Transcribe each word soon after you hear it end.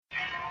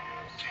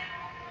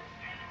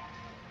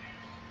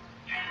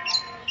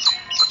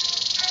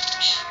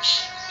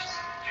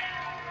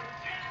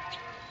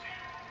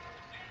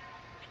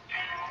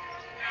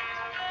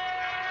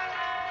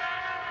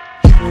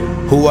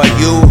Who are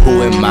you?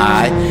 Who am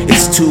I?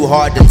 It's too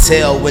hard to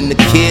tell when the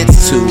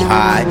kid's too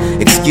high.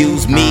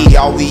 Excuse me,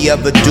 all we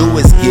ever do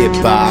is get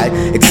by.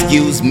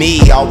 Excuse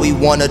me, all we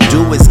wanna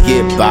do is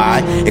get by.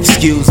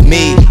 Excuse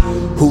me.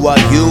 Who are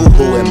you?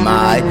 Who am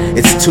I?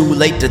 It's too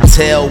late to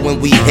tell when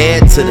we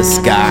head to the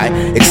sky.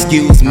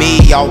 Excuse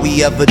me, all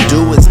we ever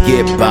do is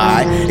get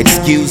by.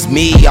 Excuse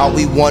me, all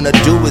we wanna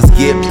do is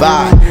get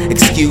by.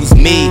 Excuse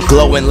me,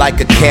 glowing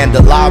like a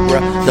candelabra,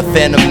 the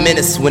Phantom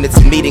Menace when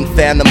it's meeting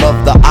Phantom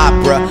of the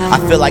Opera. I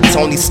feel like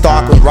Tony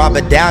Stark when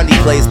Robert Downey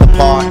plays the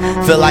part.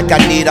 Feel like I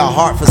need a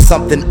heart for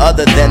something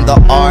other than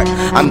the art.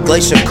 I'm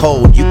glacier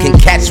cold, you can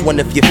catch one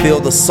if you feel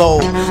the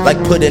soul.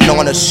 Like putting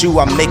on a shoe,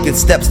 I'm making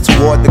steps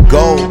toward the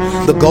goal.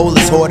 The goal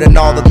is hoarding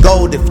all the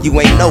gold if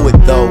you ain't know it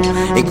though.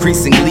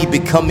 Increasingly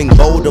becoming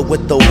bolder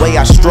with the way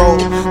I stroll.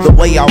 The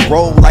way I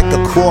roll like a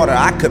quarter,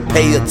 I could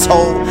pay a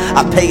toll.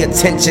 I pay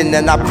attention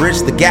and I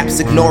bridge the gaps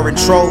ignoring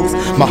trolls.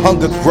 My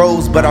hunger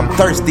grows but I'm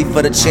thirsty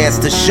for the chance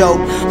to show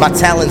my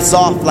talents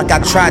off like I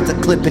tried to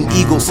clip an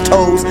eagle's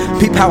toes.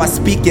 Peep how I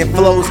speak in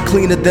flows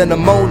cleaner than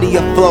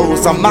ammonia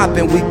flows. I'm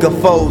mopping weaker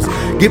foes.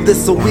 Give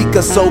this a week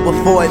or so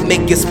before it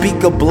make your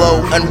speaker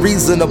blow.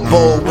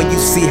 Unreasonable when you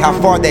see how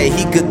far that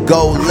he could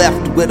go. Left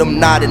with them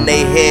nodding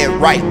their head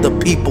right, the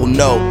people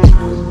know.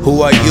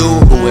 Who are you?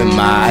 Who am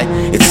I?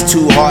 It's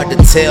too hard to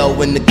tell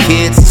when the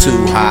kid's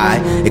too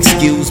high.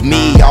 Excuse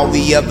me, all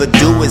we ever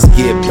do is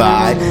get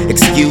by.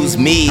 Excuse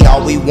me,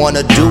 all we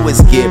wanna do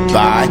is get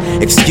by.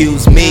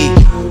 Excuse me.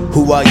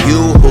 Who are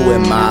you? Who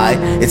am I?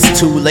 It's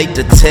too late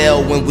to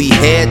tell when we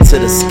head to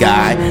the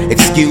sky.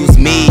 Excuse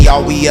me,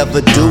 all we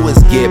ever do is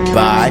get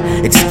by.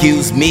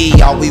 Excuse me,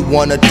 all we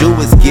wanna do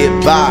is get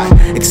by.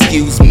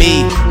 Excuse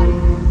me.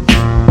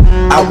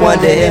 I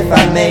wonder if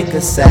I make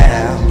a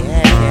sound.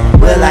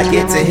 Will I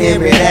get to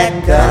hear it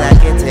echo? I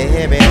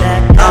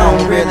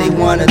don't really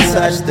wanna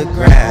touch the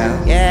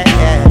ground.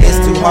 It's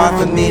too hard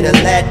for me to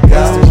let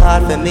go.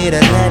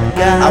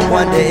 I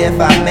wonder if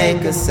I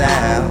make a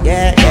sound.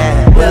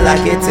 Will I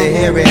get to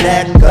hear it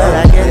echo?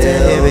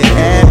 Will you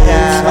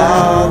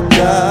talk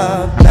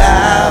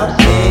about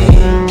me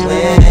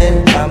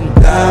when I'm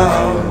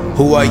gone?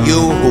 Who are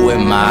you? Who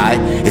am I?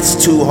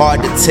 It's too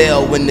hard to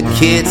tell when the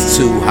kid's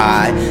too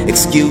high.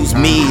 Excuse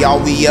me, all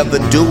we ever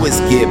do is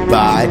get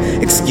by.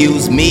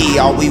 Excuse me,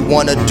 all we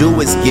wanna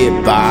do is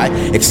get by.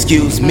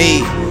 Excuse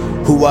me.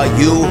 Who are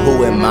you?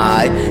 Who am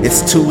I?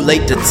 It's too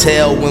late to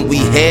tell when we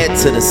head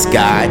to the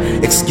sky.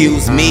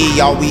 Excuse me,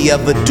 all we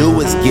ever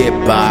do is get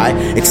by.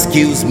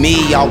 Excuse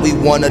me, all we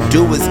wanna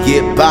do is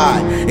get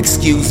by.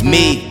 Excuse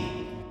me.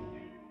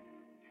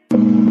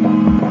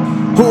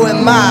 Who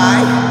am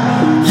I?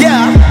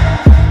 Yeah,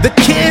 the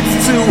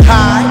kid's too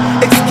high.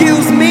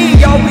 Excuse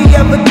me, all we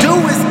ever do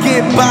is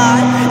get by.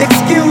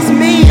 Excuse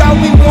me, all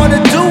we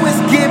wanna do is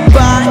get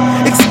by.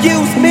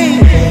 Excuse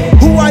me,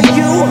 who are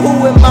you?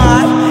 Who am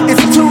I?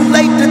 It's too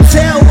late to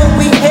tell when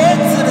we head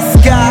to the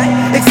sky.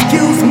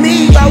 Excuse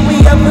me, all we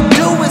ever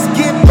do is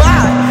get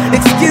by.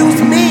 Excuse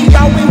me,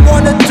 all we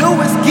wanna do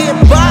is get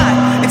by.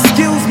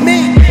 Excuse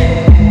me.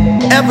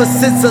 Ever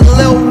since a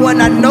little one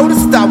I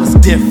noticed I was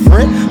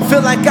different.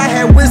 Feel like I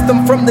had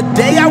wisdom from the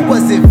day I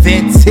was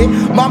invented.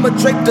 Mama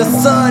draped the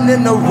sun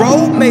in the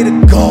road, made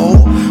a goal.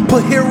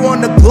 Put here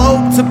on the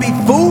globe to be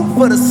food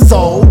for the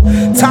soul.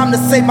 Time to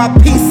say my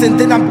piece and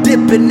then I'm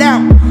dipping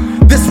out.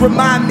 This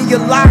remind me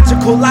of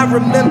logical, I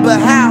remember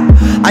how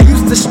I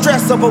used to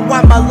stress over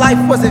why my life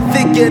wasn't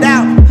figured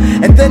out.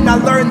 And then I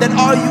learned that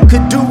all you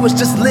could do was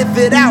just live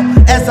it out.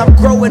 As I'm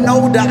growing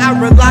older, I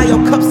rely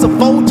on cups of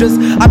Folgers.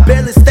 I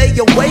barely stay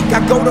awake,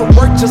 I go to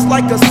work just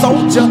like a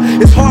soldier.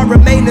 It's hard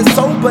remaining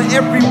sober,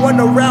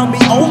 everyone around me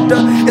older.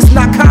 It's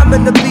not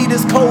common to be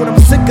this cold, I'm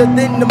sicker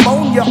than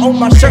pneumonia. On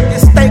my shirt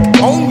is steak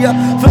on ya.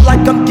 Feel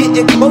like I'm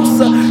getting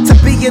closer to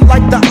being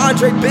like the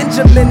Andre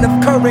Benjamin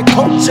of current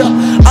culture.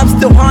 I'm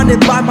still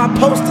haunted by my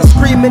poster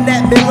screaming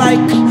at me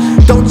like,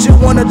 don't you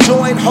wanna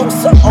join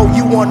Hosa? Oh,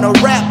 you wanna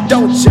rap,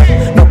 don't ya?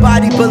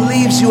 Nobody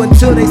believes you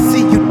until they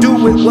see you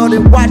do it. Well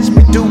then watch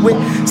me do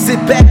it. Sit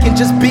back and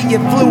just be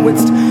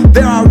influenced.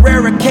 There are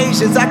rare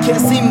occasions I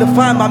can't seem to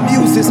find my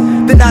muses.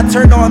 Then I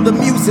turn on the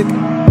music.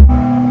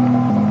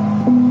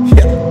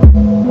 Yeah.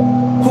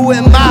 Who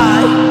am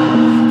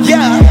I?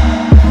 Yeah,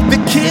 the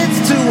kid's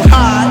too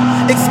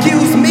high.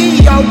 Excuse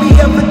me, all we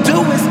ever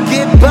do is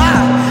get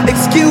by.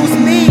 Excuse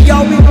me,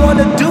 all we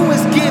wanna do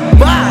is get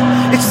by.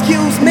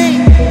 Excuse me.